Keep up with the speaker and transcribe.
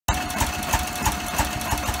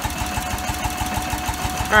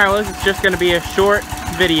Alright, well, this is just going to be a short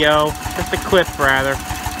video, just a clip rather,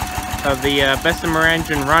 of the Bessemer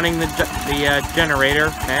engine running the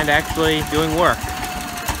generator and actually doing work.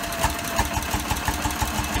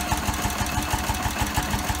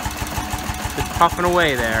 Just puffing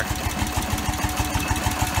away there.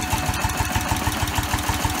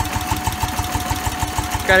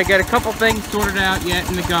 Got to get a couple things sorted out yet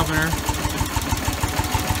in the governor,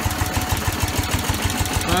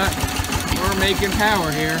 but we're making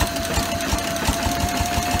power here.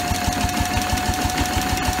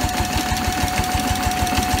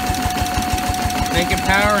 Making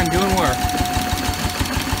power and doing work.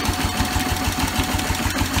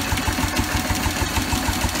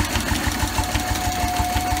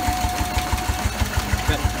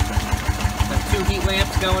 Got 2 heat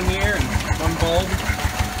lamps going here and 1 bulb.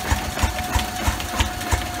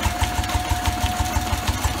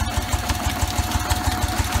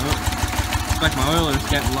 Like my oiler is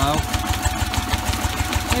getting low.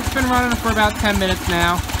 It's been running for about 10 minutes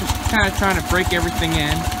now. Just kind of trying to break everything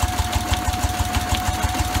in.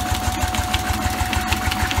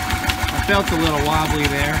 I felt a little wobbly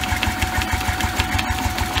there.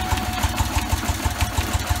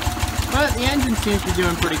 But the engine seems to be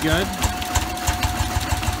doing pretty good.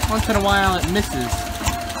 Once in a while it misses.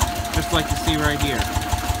 Just like you see right here.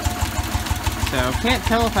 So can't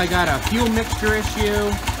tell if I got a fuel mixture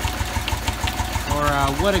issue or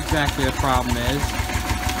what exactly the problem is.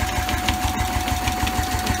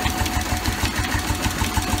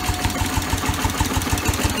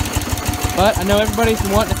 But I know everybody's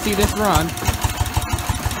been wanting to see this run.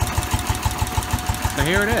 So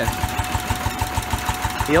here it is.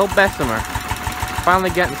 The old Bessemer. Finally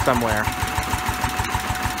getting somewhere.